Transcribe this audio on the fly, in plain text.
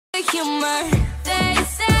humor. They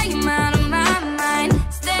say I'm out of my mind,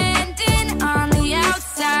 standing on the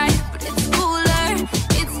outside, but it's cooler,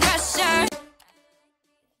 it's fresher.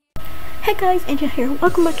 Hey guys, Angel here.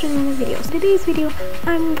 Welcome back to another video. So today's video,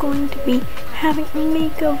 I'm going to be having a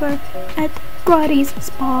makeover at Grotty's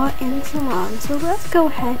Spa and Salon. So let's go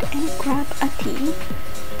ahead and grab a tea.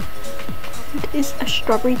 It is a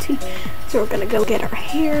strawberry tea. So we're gonna go get our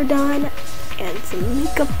hair done and some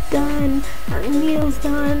makeup done, our nails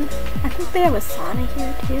done. I think they have a sauna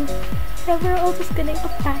here too. So we're all just getting a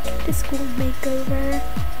back to school makeover.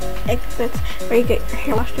 Experts, where you get your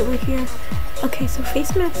hair washed over here. Okay, so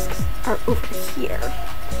face masks are over here.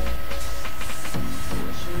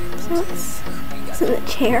 So let's sit in the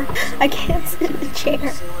chair. I can't sit in the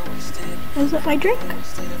chair. Is it my drink?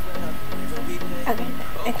 Okay, I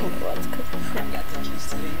think it was because no.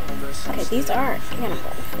 Okay, these are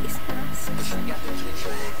animal face masks.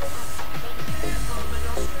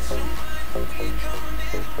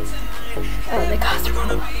 Oh, they cost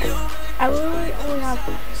Robux. I literally only have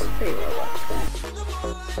 3 Robux left,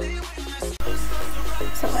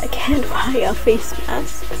 so I can't buy a face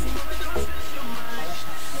mask.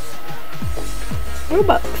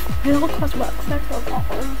 Robux. They all cost bucks. That's no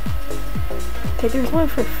problem. Okay, there's one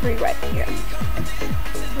for free right here.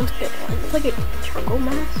 Let's get one. It's like a charcoal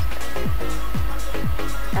mask.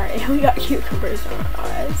 Alright, we got cucumbers on our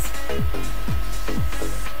eyes.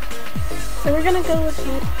 So we're gonna go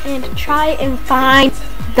ahead and try and find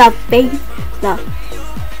the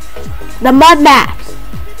mud mask.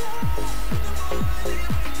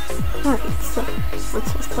 Alright, so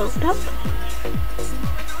let's just close it up.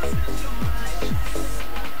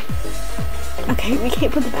 Okay, we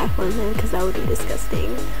can't put the bath bomb in because that would be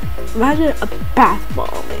disgusting. Imagine a bath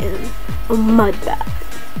bomb in a mud bath.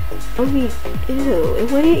 That would be, ew,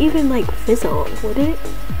 it wouldn't even like fizzle, would it?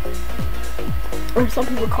 Or some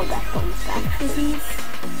people call bath bombs bath fizzies.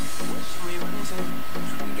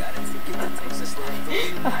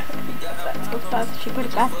 She put a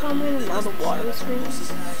bath bomb in and now the water is green.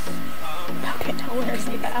 Okay, tell her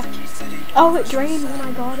to get back. Oh, it drained when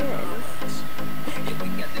I got in.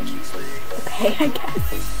 Okay, I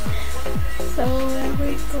guess. So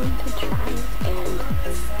we're going to try and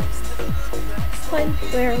find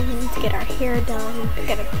where we need to get our hair done,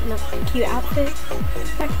 get a cute outfit,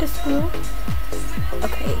 back to school.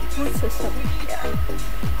 Okay, what's this over here?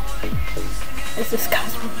 Is this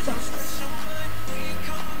Cosmos?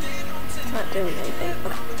 It's not doing anything.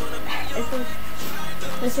 Okay.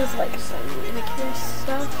 This is like some manicure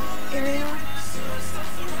stuff area.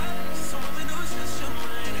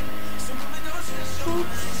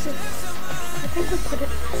 I think we put it.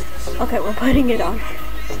 Okay, we're putting it on.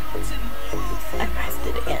 I pressed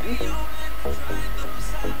it again.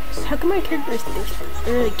 How come my characters there's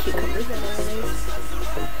really cucumbers in anyways?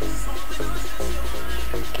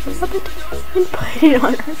 Can we put it and put it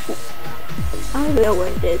on our feet? I don't know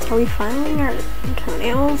what it is. Are we filing our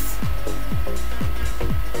toenails?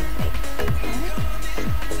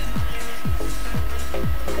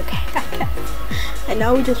 Okay, I guess. And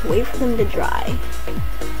now we just wait for them to dry.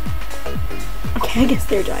 Okay, I guess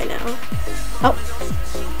they're dry now. Oh,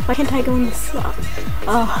 why can't I go in the slot?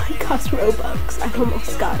 Oh, it costs Robux. I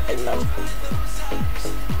almost got it though.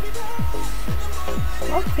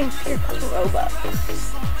 All things here cost Robux.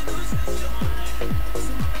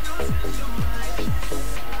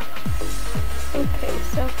 Okay,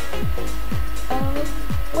 so,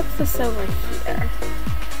 what's this over here?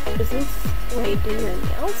 Is this where you do your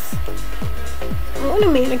nails? I want a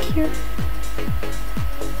manicure.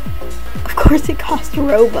 Of course it costs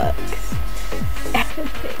Robux.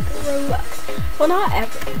 Everything Robux. Well, not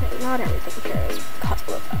everything. Not everything here is cost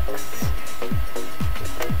Robux.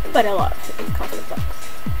 But a lot of things cost Robux.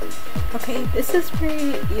 Okay, this is where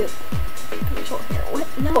you facial hair. What?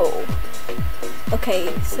 No.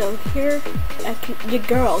 Okay, so here your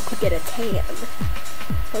girl could get a tan.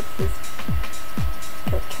 What's this?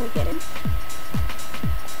 Can we get in?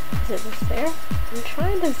 Is it this there? I'm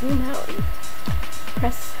trying to zoom out and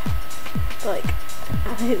press, like, I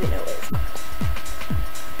don't even know what it's called.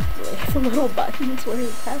 It's a little buttons where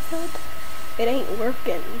you press it. It ain't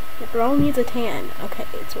working. The girl needs a tan. Okay,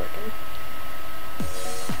 it's working.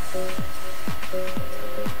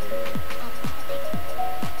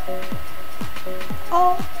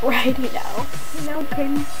 Alrighty now. Now we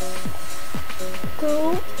can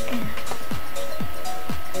go and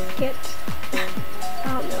get, I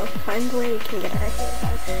don't know, find where we can get our hair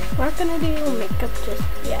done. We're not gonna do makeup just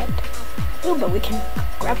yet. Oh, but we can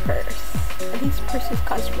grab purse. Are these purses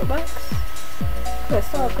cost Robux? So I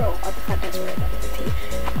saw a girl at the front desk wearing the tea.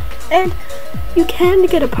 And you can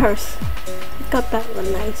get a purse. got that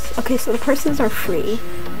one nice. Okay, so the purses are free.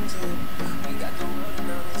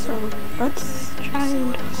 So let's try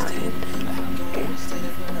and find. Okay.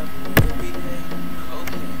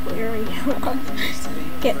 Where are you?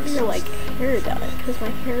 Get your like hair done because my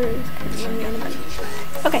hair is kind of running out of money.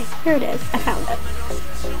 Okay, here it is. I found it.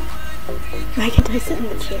 I can do sit in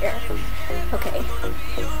the chair. Okay.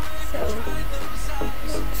 So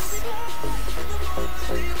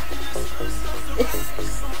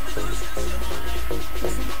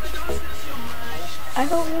I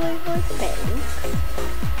don't really like things.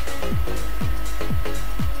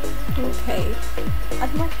 Okay.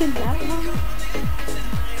 I'm liking that one.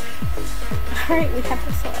 Alright, we have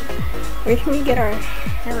this one. Where can we get our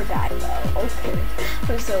hair dye though? Okay.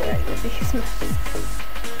 I'm so ready with these masks.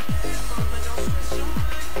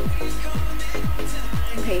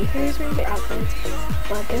 Okay, here's where you get outfits,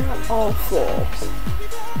 but they're not all full.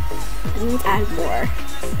 I need to add more.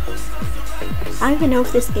 I don't even know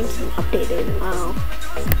if this game's been updated. Wow.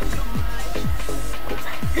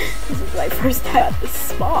 This is my first time at the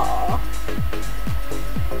spa.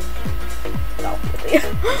 Not really.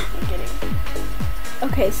 I'm kidding.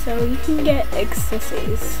 Okay, so you can get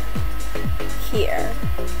accessories here.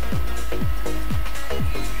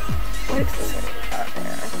 What accessories are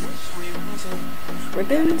there?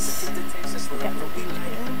 Ribbons?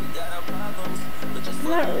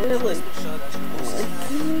 Not really.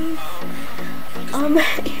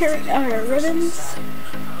 Here are ribbons.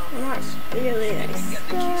 Not really nice.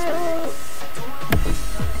 So, I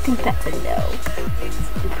think that's a no.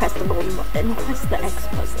 And press the golden button and press the X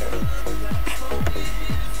buzzer.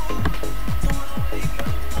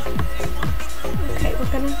 Okay,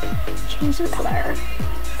 we're gonna change the color.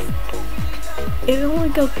 It only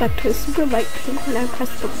goes back to a super light pink when I press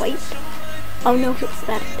the white. Oh no, if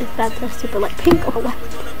that's a super light pink or white.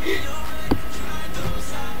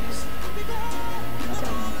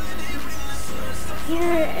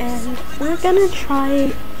 Here, and we're gonna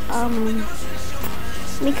try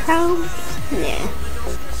me crowns. Nah.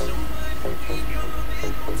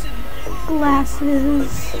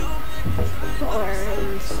 Glasses or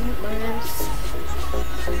antlers.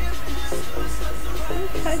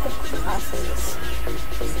 Let's try the glasses.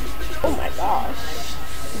 Oh my gosh.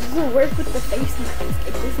 It doesn't work with the face mask.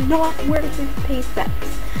 It does not work with the face mask.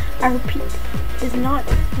 I repeat, it does not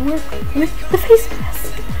work with the face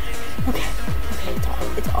mask. Okay,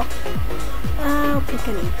 it's off. I'll pick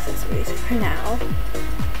any accessories for now.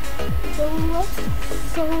 So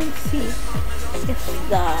let's go and see if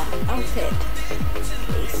the outfit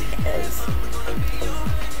case is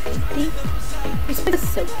empty. This bag is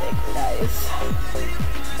so big, guys.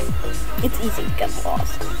 It's easy to get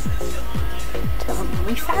lost.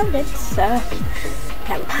 We found it, so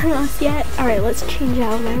haven't gotten lost yet. Alright, let's change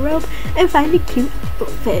out my robe and find a cute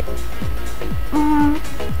outfit.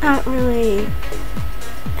 Not really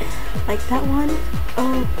like that one.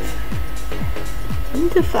 Oh, I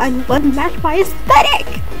need to find one match my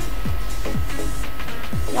aesthetic.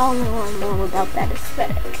 Y'all know I'm all about that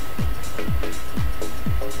aesthetic.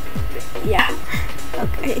 Yeah.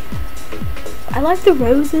 Okay. I like the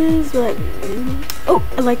roses, but oh,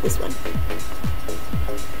 I like this one.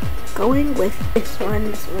 Going with this one.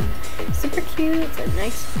 This one, super cute. It's a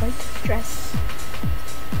nice white dress.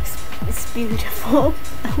 It's beautiful.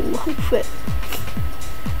 I love it.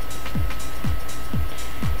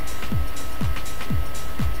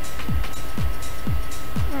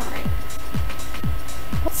 Alright.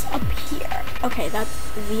 What's up here? Okay, that's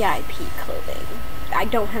VIP clothing. I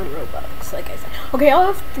don't have Robux, like I said. Okay,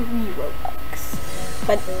 I'll have 3 Robux.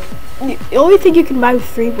 But the only thing you can buy with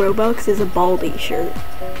 3 Robux is a Baldy shirt.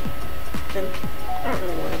 And I don't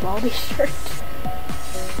really want a Baldy shirt.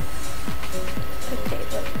 Okay,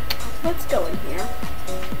 but let's go in here.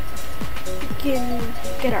 We can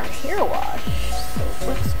get our hair washed. So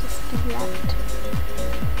let's just do that.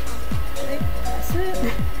 Did I press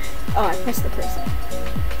it? Oh, I pressed the person.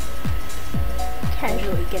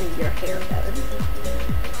 Casually getting your hair done.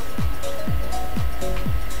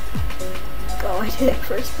 Go, I did it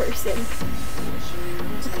first person.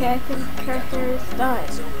 Okay, I think our hair is done.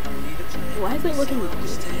 Why is it looking blue?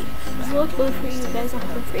 Does it look blue for you guys? Not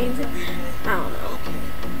blue for you? I don't know.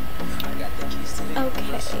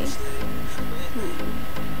 Okay.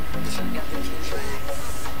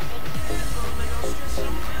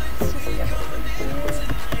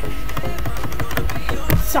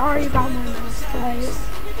 Sorry about my nose, guys.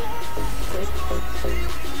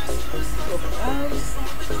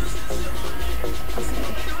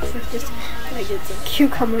 Okay, we're just gonna get some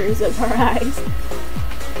cucumbers of our eyes.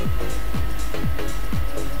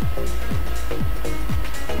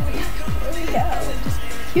 There we go. Just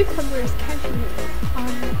cucumbers catching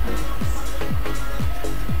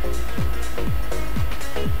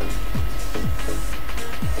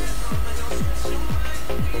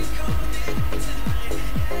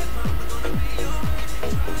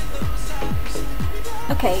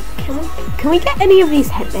Can we get any of these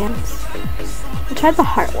headbands? I tried the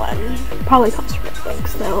heart one. Probably costs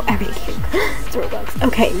Robux though. Everything is Robux.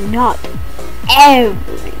 Okay, not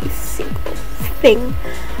every single thing.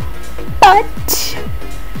 But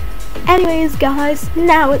anyways guys,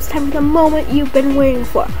 now it's time for the moment you've been waiting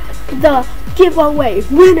for. The giveaway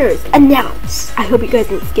winners announced. I hope you guys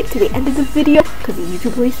didn't skip to the end of the video because the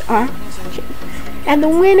YouTube police are watching. And the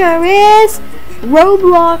winner is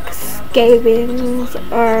Roblox Gaming's,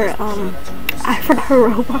 or I forgot her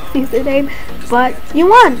Roblox username, but you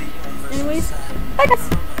won. Anyways, bye guys.